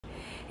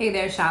Hey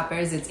there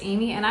shoppers, it's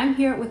Amy and I'm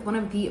here with one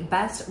of the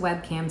best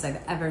webcams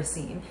I've ever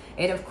seen.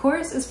 It of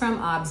course is from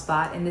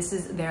OBSBOT and this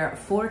is their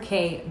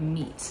 4K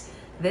Meet.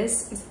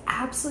 This is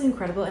absolutely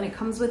incredible and it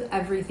comes with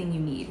everything you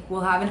need.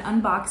 We'll have an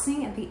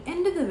unboxing at the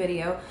end of the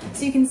video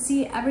so you can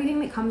see everything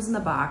that comes in the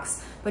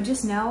box, but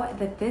just know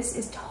that this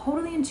is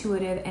totally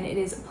intuitive and it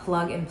is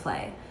plug and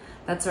play.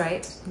 That's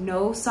right,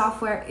 no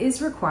software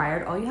is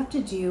required. All you have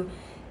to do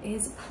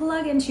is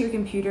plug into your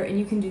computer and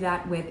you can do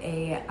that with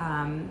a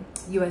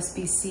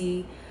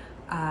USB-C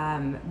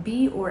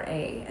B or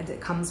A, and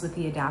it comes with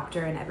the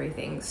adapter and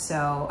everything.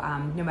 So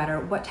no matter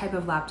what type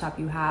of laptop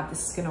you have,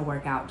 this is gonna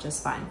work out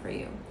just fine for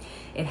you.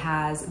 It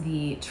has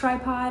the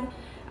tripod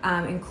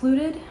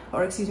included,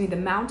 or excuse me, the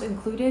mount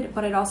included,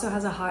 but it also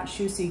has a hot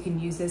shoe so you can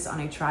use this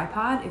on a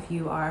tripod if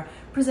you are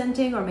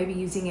presenting or maybe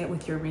using it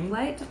with your ring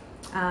light.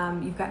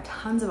 You've got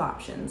tons of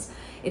options.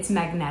 It's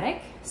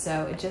magnetic,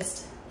 so it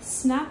just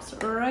snaps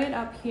right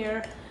up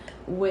here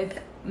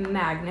with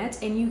magnet,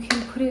 and you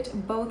can put it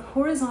both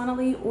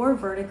horizontally or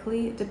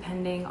vertically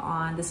depending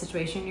on the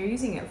situation you're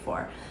using it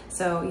for.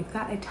 So you've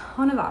got a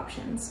ton of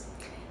options.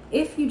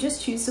 If you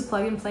just choose to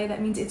plug and play,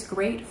 that means it's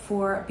great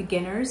for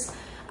beginners.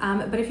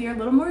 But if you're a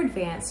little more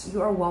advanced,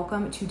 you are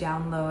welcome to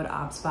download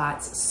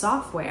OBSBOT's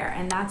software,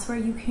 and that's where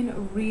you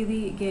can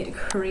really get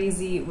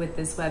crazy with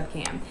this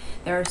webcam.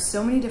 There are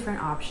so many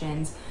different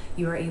options.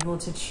 You are able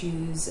to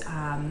choose,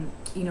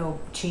 you know,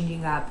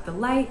 changing up the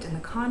light and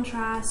the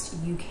contrast.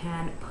 You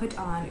can put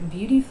on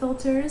beauty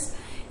filters.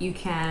 You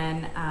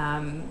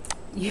can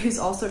use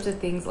all sorts of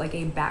things like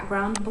a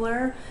background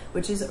blur,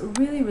 which is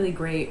really, really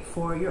great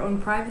for your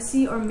own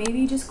privacy, or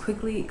maybe just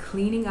quickly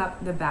cleaning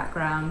up the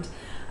background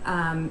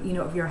you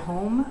know, of your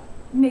home,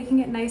 making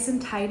it nice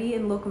and tidy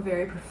and look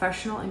very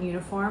professional and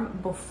uniform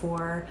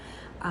before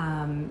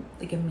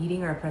like a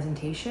meeting or a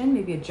presentation,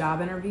 maybe a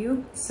job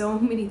interview. So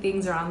many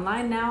things are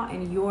online now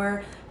and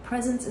your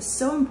presence is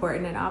so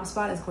important, and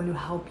OBSBOT is going to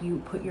help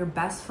you put your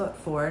best foot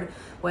forward,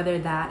 whether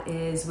that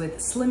is with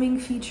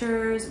slimming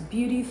features,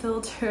 beauty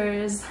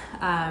filters,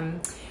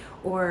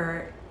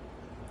 or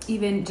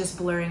even just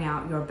blurring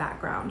out your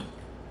background.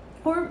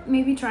 Or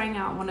maybe trying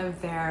out one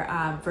of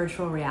their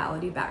virtual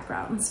reality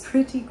backgrounds.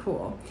 Pretty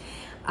cool.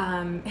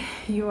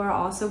 You are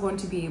also going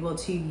to be able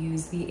to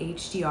use the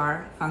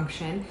HDR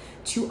function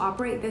to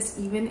operate this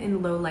even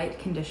in low light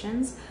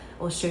conditions.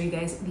 I'll show you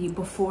guys the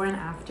before and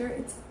after.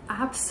 It's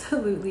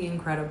absolutely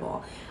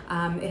incredible.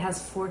 It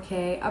has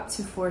 4K, up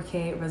to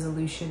 4K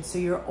resolution, so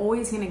you're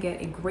always gonna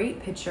get a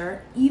great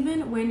picture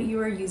even when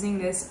you are using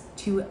this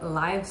to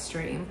live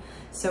stream.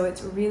 So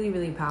it's really,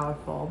 really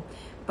powerful.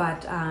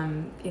 But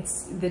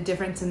it's the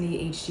difference in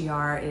the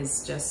HDR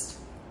is just,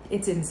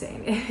 it's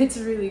insane. It's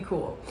really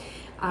cool.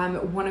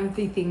 One of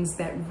the things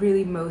that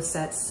really most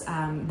sets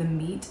the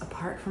Meet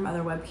apart from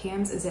other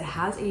webcams is it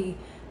has a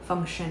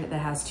function that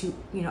has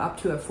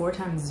up to a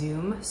 4x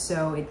zoom,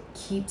 so it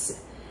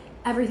keeps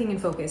everything in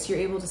focus. You're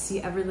able to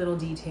see every little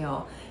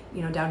detail,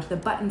 you know, down to the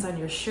buttons on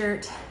your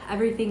shirt,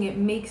 everything. It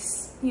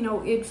makes, you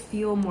know, it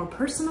feel more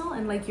personal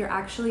and like you're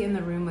actually in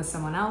the room with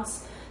someone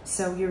else.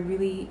 So you're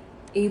really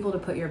able to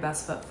put your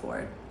best foot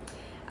forward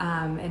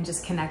and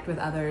just connect with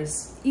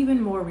others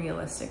even more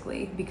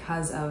realistically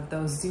because of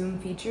those zoom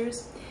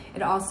features.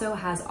 It also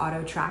has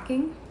auto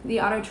tracking.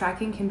 The auto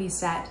tracking can be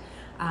set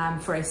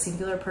for a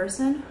singular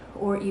person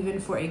or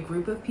even for a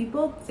group of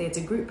people. Say it's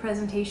a group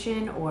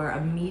presentation or a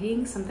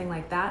meeting, something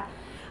like that.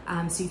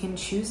 So you can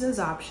choose those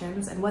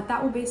options, and what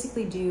that will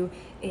basically do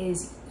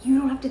is you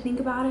don't have to think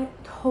about it.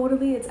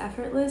 Totally, it's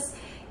effortless.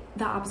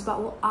 The OBSBOT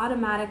will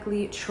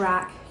automatically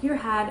track your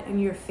head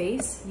and your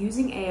face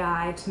using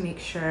AI to make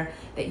sure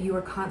that you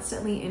are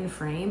constantly in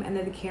frame and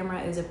that the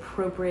camera is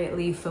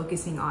appropriately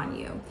focusing on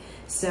you.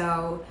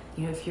 So,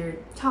 you know, if you're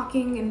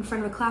talking in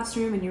front of a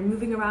classroom and you're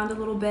moving around a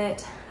little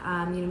bit,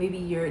 you know, maybe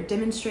you're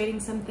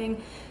demonstrating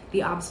something, the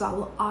OBSBOT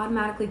will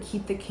automatically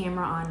keep the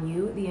camera on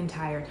you the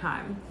entire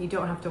time. You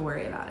don't have to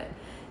worry about it.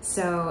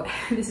 So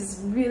this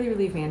is really,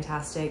 really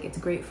fantastic. It's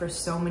great for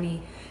so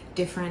many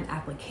different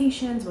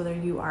applications, whether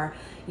you are,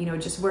 you know,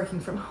 just working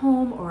from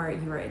home, or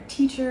you're a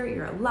teacher,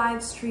 you're a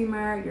live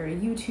streamer, you're a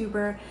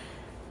YouTuber.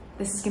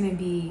 This is going to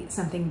be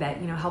something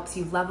that, you know, helps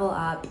you level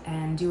up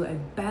and do a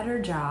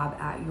better job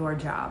at your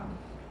job.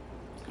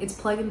 It's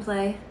plug and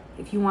play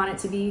if you want it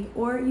to be,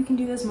 or you can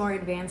do those more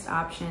advanced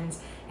options,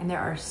 and there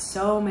are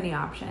so many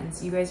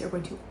options. You guys are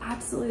going to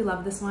absolutely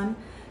love this one.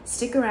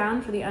 Stick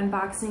around for the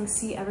unboxing,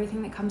 see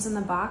everything that comes in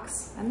the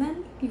box, and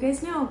then you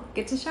guys know,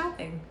 get to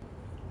shopping.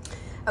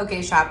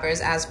 Okay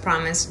shoppers, as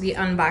promised, the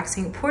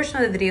unboxing portion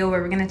of the video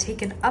where we're gonna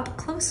take an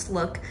up-close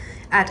look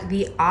at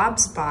the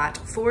OBSBOT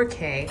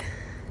 4K.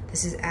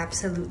 This is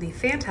absolutely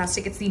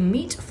fantastic. It's the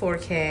Meet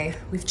 4K.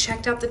 We've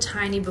checked out the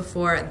Tiny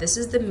before. This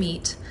is the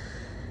Meet,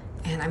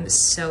 and I'm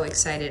so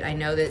excited. I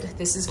know that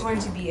this is going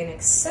to be an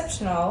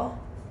exceptional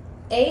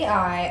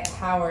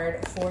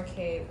AI-powered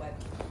 4K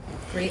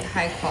webcam. Great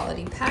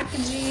high-quality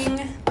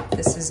packaging.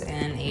 This is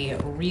in a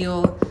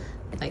real,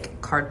 like,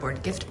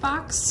 cardboard gift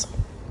box.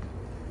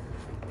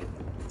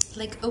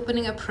 Like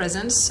opening a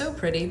present, so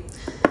pretty.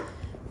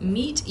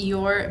 Meet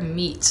your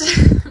meat.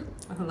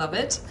 I love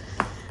it.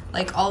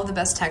 Like all of the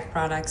best tech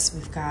products,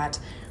 we've got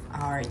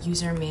our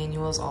user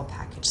manuals all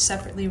packaged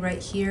separately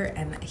right here,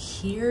 and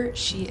here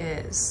she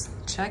is.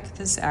 Check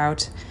this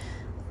out.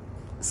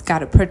 It's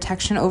got a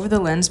protection over the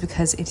lens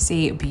because it's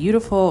a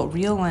beautiful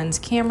real lens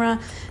camera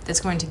that's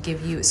going to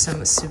give you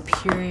some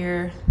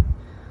superior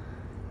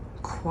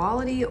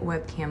quality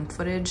webcam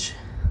footage,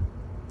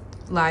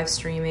 live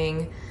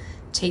streaming,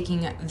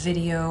 taking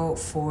video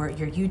for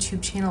your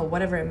YouTube channel,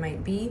 whatever it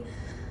might be.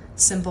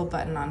 Simple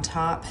button on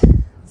top.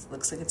 It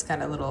looks like it's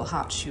got a little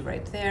hot shoe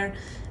right there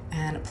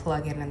and a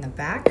plug-in in the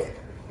back.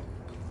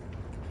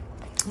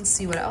 Let's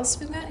see what else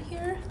we've got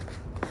here.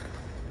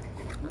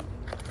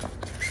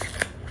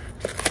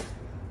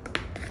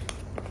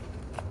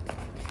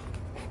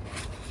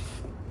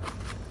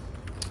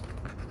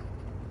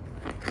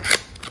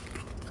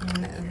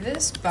 In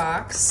this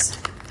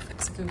box,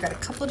 looks like we've got a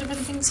couple of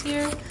different things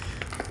here.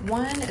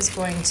 One is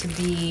going to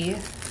be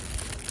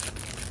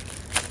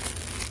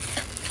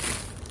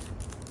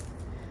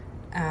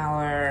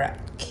our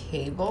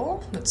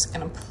cable that's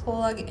gonna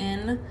plug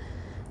in.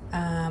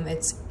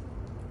 It's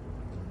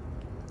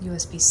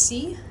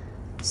USB-C,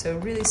 so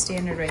really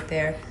standard right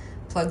there.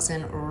 Plugs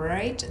in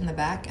right in the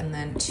back and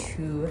then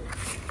to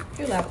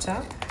your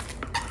laptop.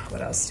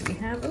 What else do we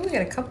have? Oh, we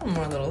got a couple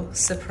more little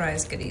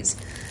surprise goodies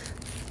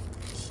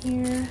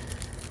here.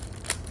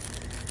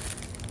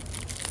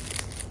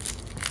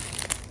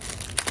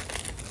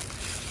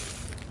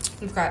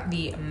 We've got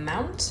the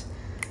mount,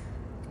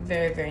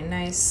 very, very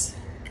nice.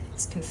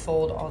 This can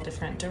fold all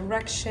different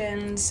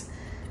directions.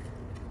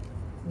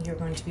 You're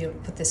going to be able to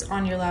put this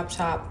on your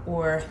laptop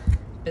or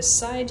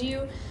beside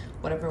you,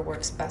 whatever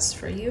works best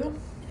for you.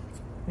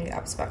 The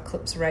OBSBOT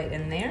clips right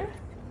in there.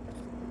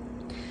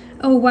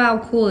 Oh wow,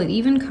 cool. It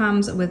even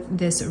comes with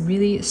this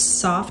really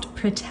soft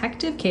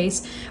protective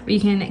case where you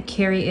can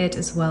carry it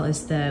as well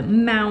as the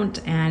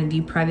mount and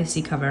the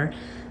privacy cover.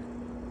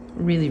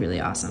 Really, really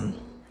awesome.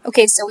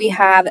 Okay, so we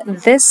have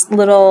this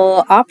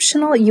little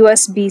optional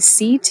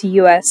USB-C to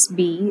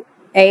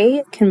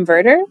USB-A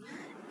converter,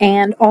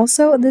 and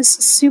also this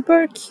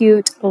super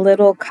cute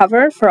little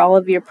cover for all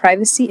of your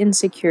privacy and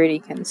security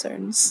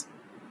concerns.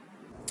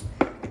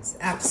 It's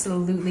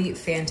absolutely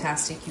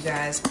fantastic, you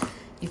guys.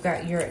 You've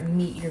got your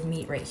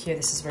meat right here.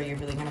 This is where you're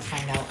really gonna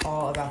find out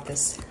all about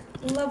this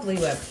lovely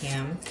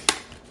webcam.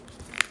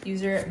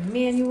 User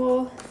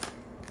manual.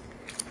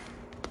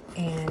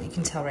 And you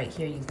can tell right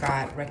here you've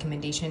got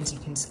recommendations. You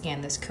can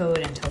scan this code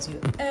and it tells you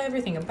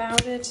everything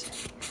about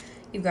it.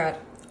 You've got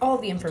all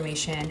the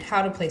information,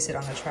 how to place it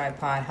on the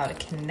tripod, how to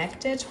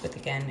connect it with,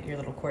 again, your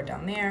little cord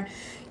down there.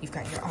 You've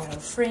got your auto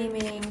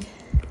framing,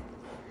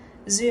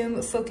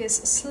 zoom, focus,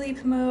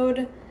 sleep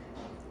mode,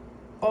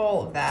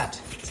 all of that.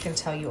 It's going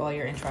to tell you all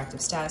your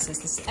interactive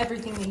statuses. This is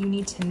everything that you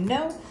need to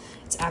know.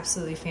 It's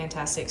absolutely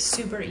fantastic,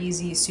 super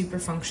easy, super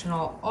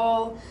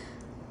functional,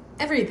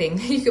 everything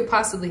you could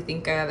possibly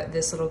think of.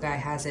 This little guy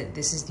has it.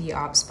 This is the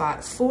OBSBOT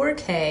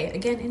 4K,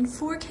 again in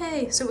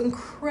 4K, so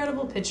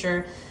incredible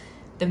picture.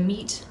 The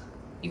meat,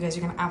 you guys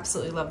are gonna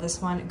absolutely love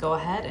this one. Go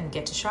ahead and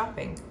get to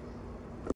shopping.